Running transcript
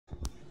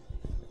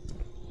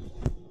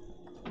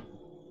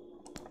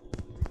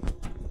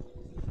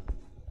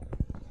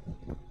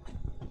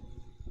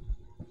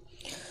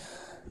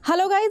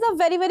Hello guys, a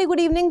very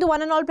good evening to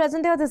one and all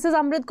present here. This is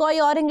Amrit,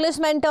 your English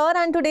mentor,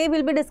 and today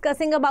we'll be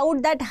discussing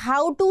about that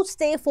how to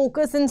stay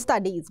focused in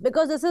studies,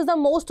 because this is the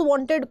most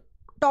wanted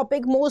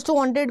topic, most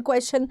wanted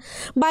question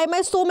by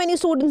my so many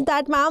students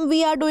that ma'am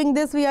we are doing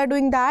this, we are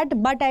doing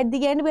that, but at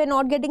the end we are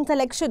not getting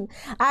selection.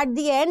 At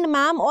the end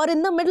ma'am, or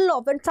in the middle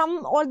of it,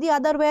 some or the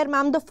other where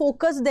ma'am the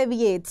focus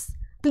deviates.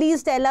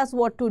 Please tell us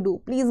what to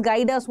do. Please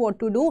guide us what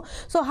to do.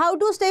 So how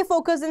to stay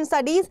focused in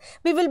studies?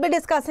 We will be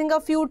discussing a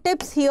few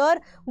tips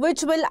here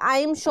which will, I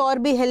am sure,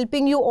 be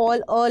helping you all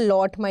a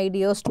lot, my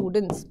dear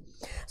students.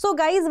 So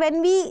guys,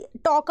 when we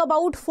talk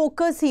about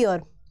focus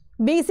here,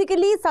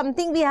 basically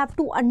something we have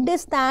to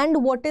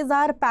understand what is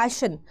our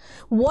passion,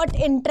 what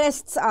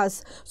interests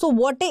us. So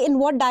in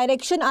what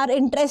direction our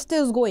interest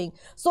is going.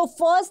 So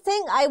first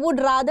thing I would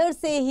rather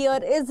say here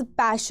is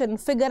passion.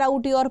 Figure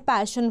out your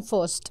passion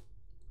first.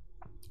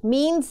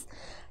 Means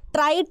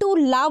try to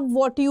love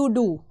what you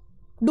do.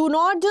 Do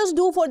not just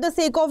do for the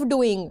sake of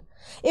doing.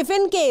 If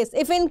in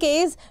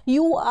case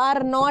you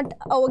are not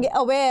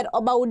aware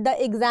about the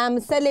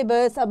exam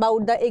syllabus,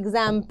 about the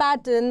exam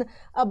pattern,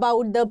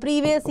 about the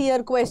previous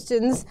year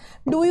questions,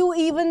 do you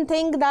even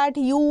think that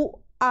you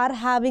are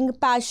having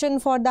passion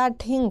for that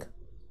thing?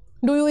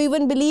 Do you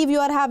even believe you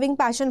are having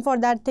passion for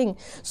that thing?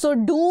 So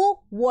do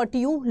what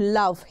you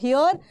love.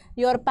 Here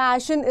your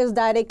passion is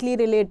directly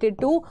related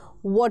to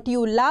what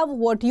you love,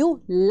 what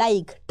you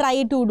like.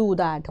 Try to do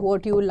that,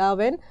 what you love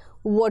and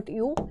what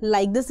you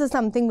like. This is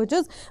something which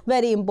is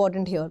very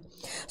important here.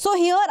 So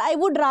here I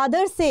would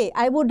rather say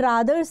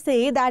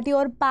that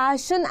your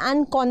passion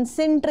and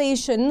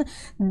concentration,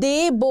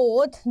 they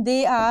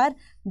are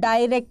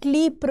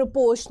directly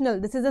proportional.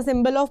 This is a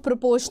symbol of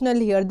proportional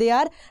here. They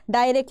are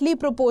directly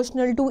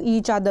proportional to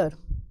each other.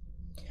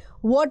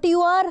 What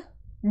you are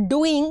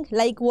doing,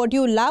 like what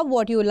you love,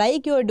 what you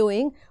like, you are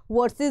doing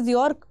versus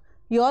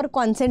your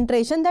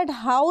concentration, that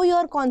how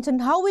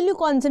will you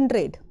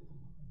concentrate?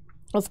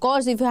 Of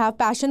course, if you have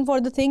passion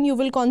for the thing, you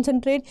will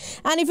concentrate,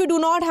 and if you do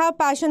not have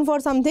passion for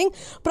something,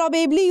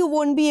 probably you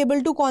won't be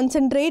able to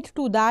concentrate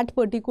to that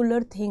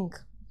particular thing.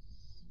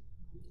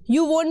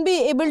 You won't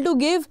be able to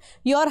give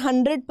your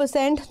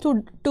 100%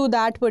 to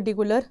that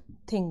particular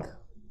thing.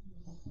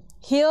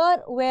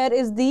 Here where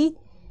is the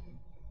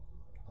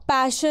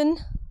passion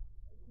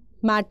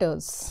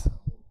matters.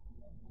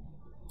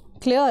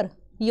 Clear?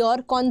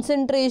 Your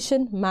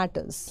concentration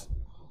matters.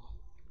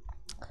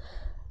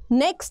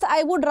 Next,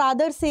 I would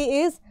rather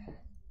say is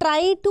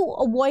try to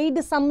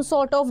avoid some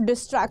sort of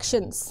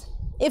distractions.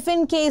 If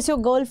in case your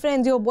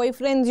girlfriends, your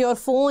boyfriends, your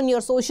phone,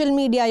 your social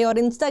media, your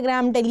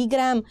Instagram,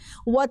 Telegram,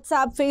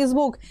 WhatsApp,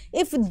 Facebook,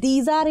 if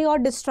these are your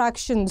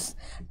distractions,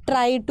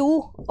 try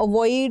to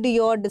avoid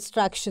your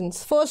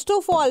distractions. First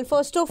of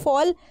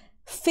all,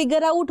 figure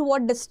out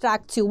what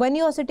distracts you. When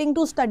you are sitting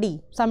to study,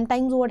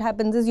 sometimes what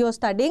happens is you are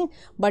studying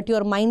but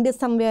your mind is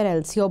somewhere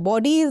else. Your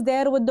body is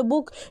there with the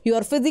book, you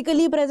are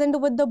physically present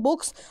with the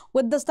books,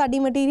 with the study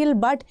material,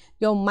 but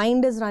your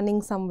mind is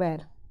running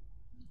somewhere.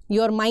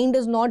 Your mind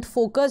is not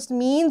focused,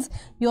 means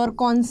your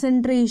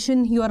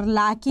concentration, you are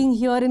lacking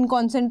here in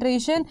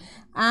concentration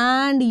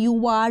and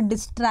you are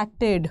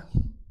distracted.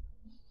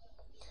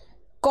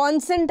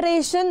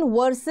 Concentration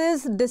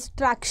versus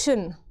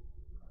distraction.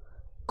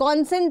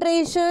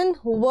 Concentration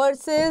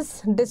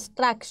versus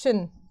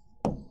distraction.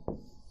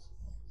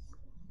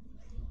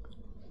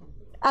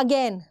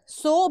 Again,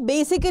 so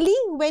basically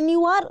when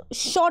you are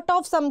short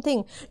of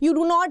something, you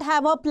do not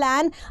have a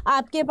plan,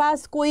 आपके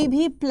पास कोई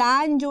भी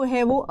plan जो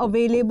है वो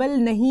available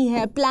नहीं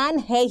है,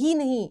 plan है ही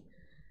नहीं.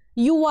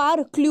 You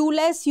are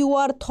clueless, you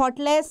are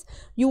thoughtless,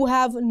 you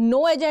have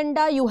no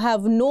agenda, you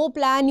have no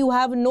plan, you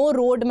have no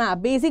road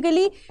map.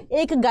 Basically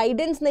एक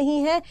guidance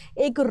नहीं है,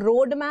 एक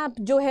road map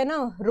जो है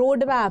ना,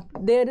 road map,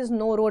 there is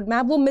no road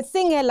map, वो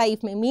missing है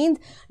life में. Means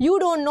you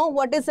don't know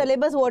what is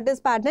syllabus, what is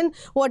pattern,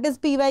 what is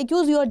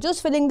PYQs. You are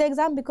just filling the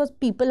exam because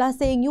people are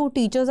saying you,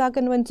 teachers are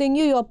convincing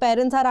you, your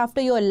parents are after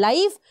your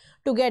life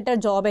to get a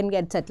job and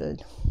get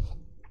settled.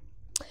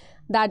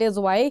 That is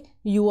why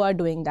you are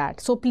doing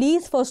that. So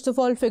please first of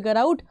all figure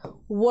out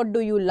what do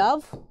you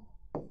love,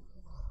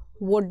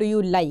 what do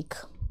you like.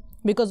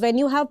 Because when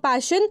you have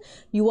passion,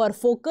 you are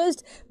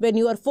focused. When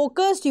you are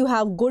focused, you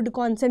have good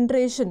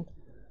concentration.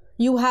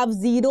 You have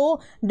zero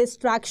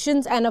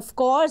distractions, and of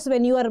course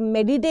when you are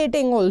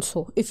meditating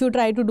also, if you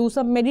try to do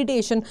some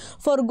meditation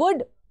for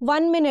good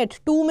 1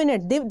 minute, 2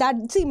 minutes,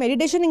 see,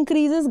 meditation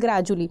increases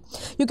gradually.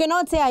 You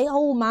cannot say,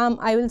 oh ma'am,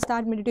 I will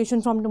start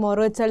meditation from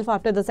tomorrow itself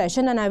after the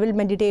session and I will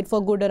meditate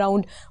for good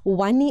around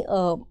 1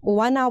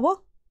 hour.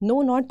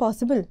 No, not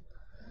possible.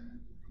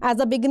 As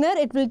a beginner,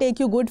 it will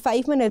take you good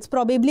 5 minutes,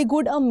 probably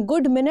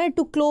good minute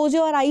to close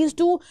your eyes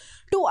to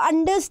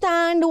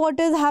understand what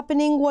is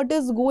happening, what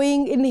is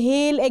going.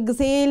 Inhale,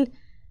 exhale,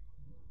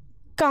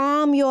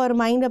 calm your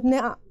mind. अपने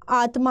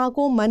आत्मा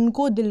को, मन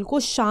को, दिल को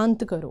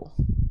शांत करो.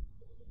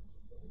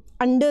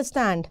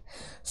 Understand.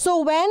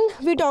 So when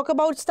we talk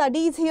about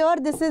studies here,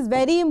 this is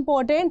very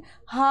important.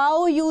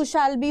 How you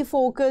shall be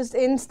focused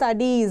in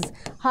studies.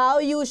 How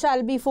you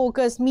shall be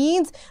focused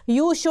means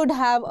you should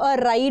have a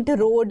right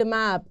road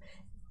map.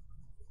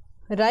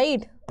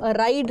 right? A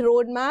right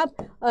roadmap,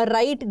 a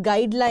right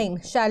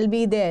guideline shall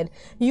be there.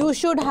 You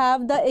should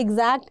have the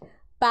exact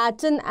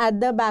pattern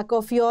at the back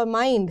of your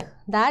mind,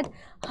 that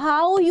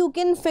how you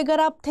can figure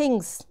up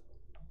things,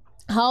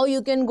 how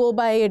you can go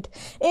by it.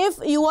 If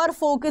you are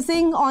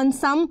focusing on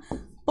some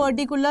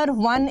particular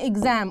one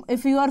exam,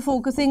 if you are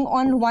focusing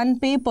on one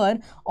paper,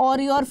 or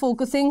you are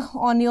focusing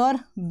on your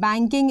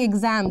banking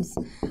exams,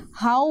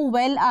 how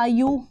well are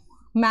you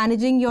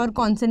managing your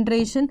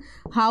concentration?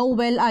 How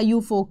well are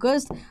you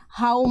focused?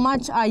 How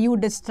much are you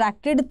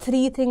distracted?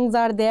 Three things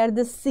are there,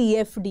 the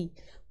CFD: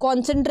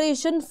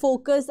 concentration,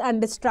 focus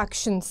and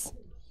distractions.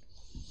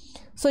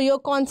 So your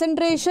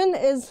concentration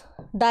is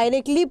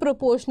directly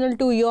proportional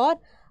to your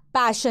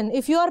passion.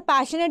 If you are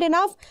passionate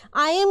enough,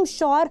 I am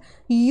sure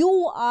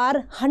you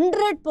are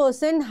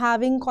 100%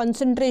 having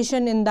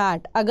concentration in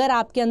that. अगर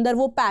आपके अंदर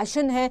वो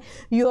passion है,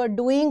 you are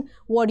doing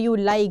what you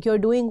like, you are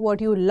doing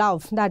what you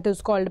love, that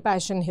is called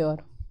passion here.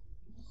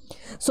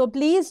 So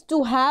please,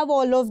 to have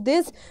all of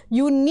this,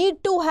 you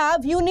need to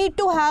have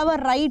a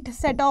right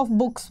set of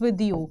books with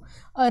you,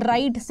 a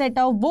right set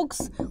of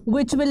books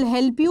which will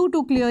help you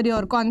to clear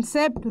your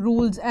concept,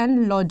 rules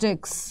and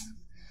logics.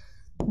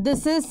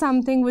 This is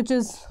something which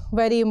is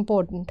very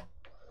important.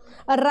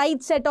 A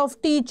right set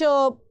of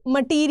teacher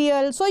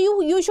material. So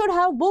you should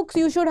have books,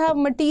 you should have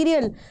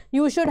material,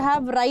 you should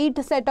have right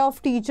set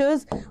of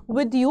teachers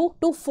with you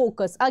to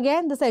focus.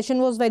 Again, the session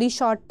was very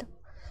short,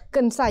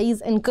 concise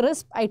and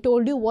crisp. I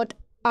told you what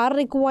are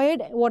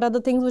required, what are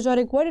the things which are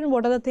required and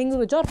what are the things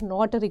which are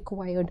not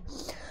required.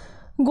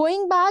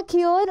 Going back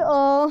here,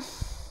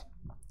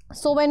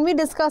 so when we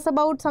discuss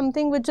about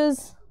something which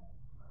is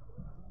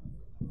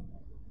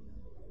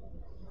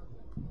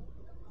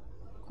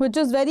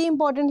very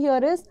important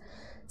here is,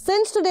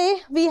 since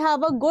today we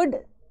have a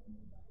good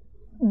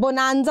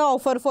bonanza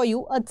offer for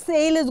you, a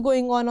sale is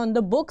going on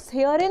the books.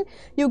 Herein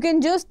you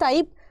can just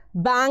type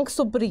Bank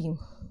Supreme.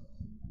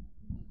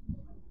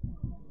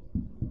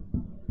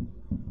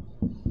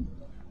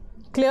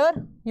 Clear?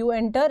 You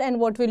enter and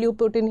what will you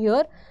put in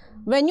here?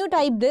 When you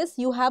type this,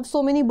 you have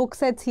so many book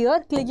sets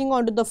here. Clicking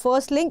onto the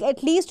first link,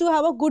 at least you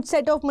have a good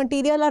set of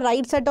material, a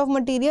right set of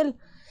material.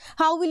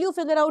 How will you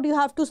figure out you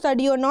have to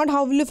study or not?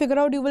 How will you figure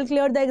out you will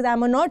clear the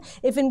exam or not?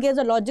 If in case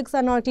the logics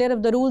are not clear,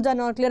 if the rules are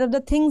not clear, if the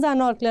things are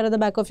not clear at the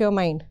back of your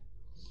mind.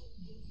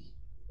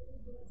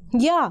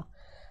 Yeah.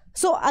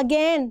 So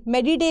again,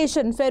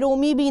 meditation,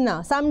 Feromi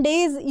Bina. Some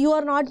days you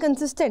are not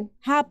consistent.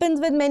 Happens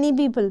with many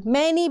people.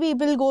 Many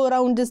people go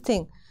around this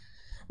thing.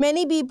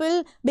 Many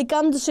people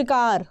becomes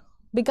shikar,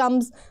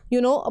 becomes,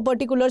 a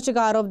particular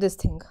shikar of this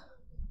thing.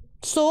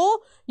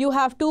 So you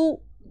have to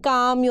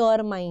calm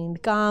your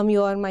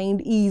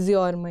mind, ease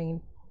your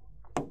mind.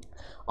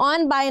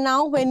 On buy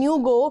now, when you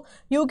go,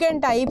 you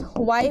can type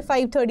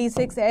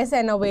Y536S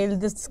and avail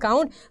this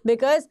discount,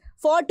 because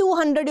for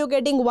 200 you're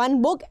getting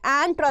one book,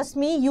 and trust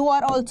me, you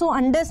are also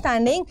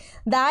understanding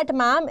that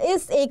ma'am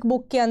is ek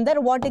book ke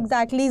andar what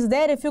exactly is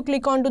there. If you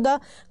click onto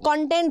the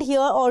content here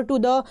or to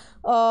the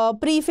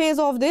preface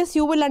of this,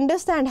 you will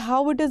understand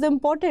how it is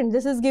important.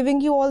 This is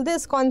giving you all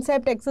this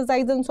concept,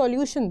 exercise and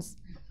solutions.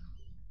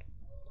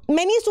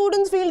 Many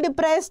students feel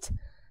depressed,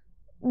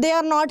 they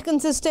are not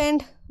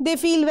consistent, they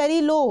feel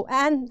very low,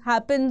 and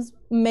happens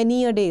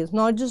many a days,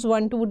 not just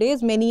 1-2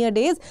 days, many a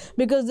days,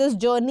 because this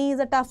journey is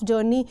a tough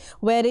journey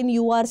wherein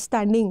you are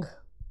standing.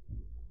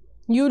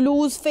 You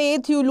lose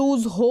faith, you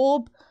lose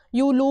hope,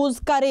 you lose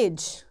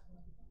courage.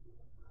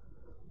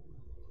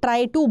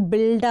 Try to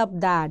build up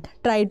that.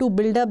 Try to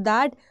build up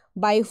that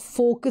by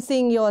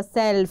focusing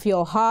yourself,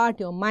 your heart,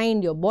 your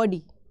mind, your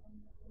body.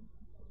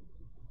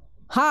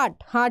 Heart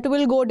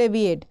will go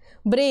deviate.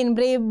 Brain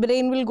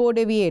will go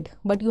deviate.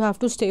 But you have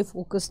to stay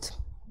focused.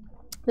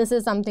 This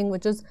is something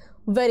which is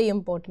very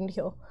important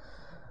here.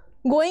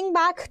 Going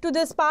back to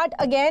this part,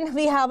 again,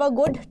 we have a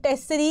good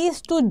test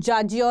series to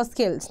judge your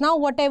skills. Now,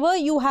 whatever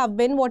you have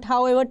been,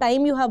 however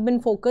time you have been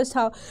focused,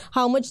 how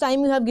much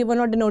time you have given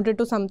or denoted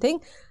to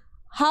something,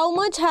 how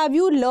much have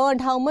you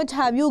learned, how much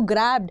have you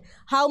grabbed,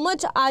 how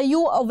much are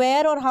you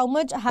aware, or how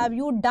much have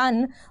you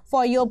done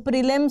for your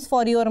prelims,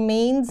 for your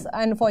mains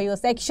and for your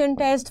section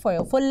test, for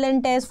your full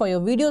length test, for your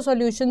video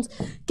solutions,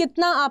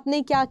 kitna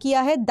aapne kya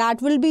kiya hai,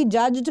 that will be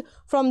judged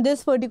from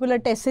this particular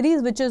test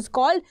series, which is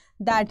called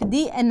that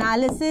the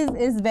analysis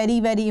is very,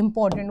 very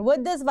important.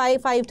 With this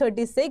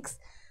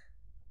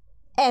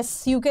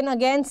Y536S, you can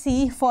again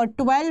see for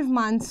 12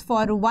 months,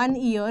 for 1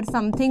 year,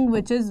 something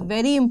which is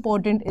very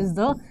important is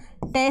the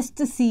test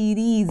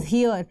series.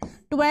 Here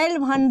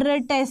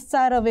 1200 tests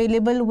are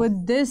available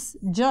with this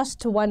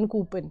just one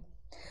coupon.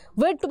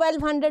 With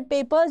 1200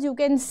 papers, you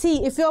can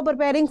see if you are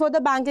preparing for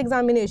the bank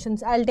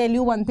examinations. I'll tell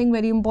you one thing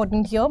very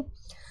important here.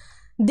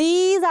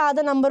 These are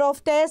the number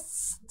of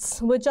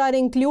tests which are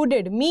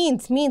included.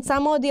 Means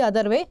some or the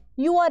other way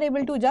you are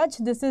able to judge.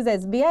 This is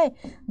SBI,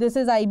 this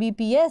is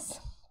IBPS,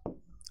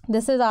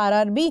 This is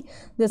RRB,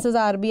 this is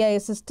RBI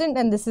assistant,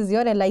 and this is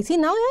your LIC.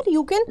 Now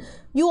here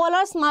you all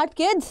are smart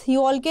kids.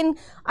 You all can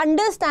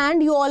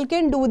understand, you all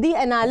can do the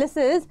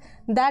analysis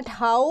that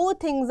how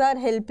things are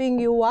helping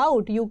you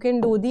out. You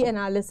can do the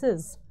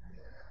analysis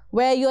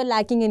where you're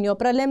lacking in your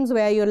prelims,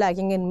 where you're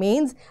lacking in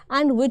mains,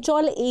 and which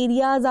all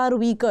areas are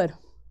weaker.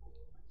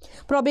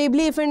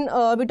 Probably if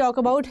we talk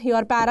about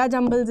your para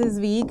jumbles is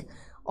weak,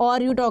 or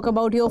you talk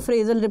about your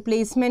phrasal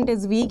replacement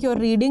is weak, your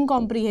reading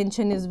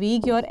comprehension is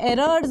weak, your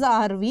errors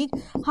are weak,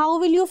 how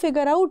will you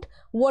figure out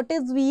what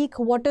is weak,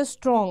 what is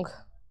strong?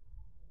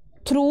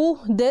 Through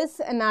this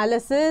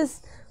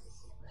analysis,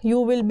 you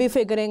will be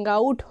figuring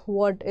out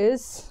what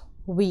is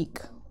weak.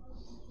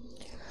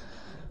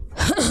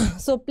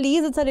 So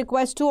please, it's a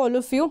request to all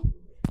of you,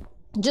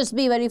 just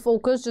be very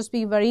focused, just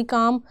be very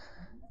calm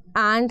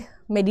and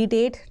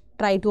meditate.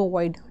 Try to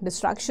avoid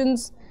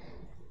distractions,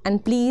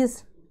 and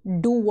please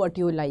do what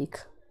you like.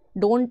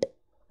 Don't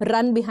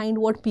run behind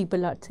what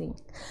people are saying.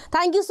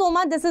 Thank you so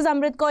much. This is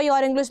Amrit Kaur,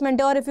 your English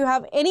mentor. If you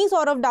have any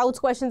sort of doubts,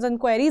 questions and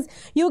queries,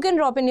 you can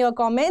drop in your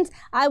comments.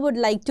 I would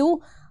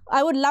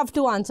love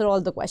to answer all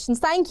the questions.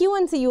 Thank you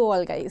and see you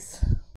all, guys.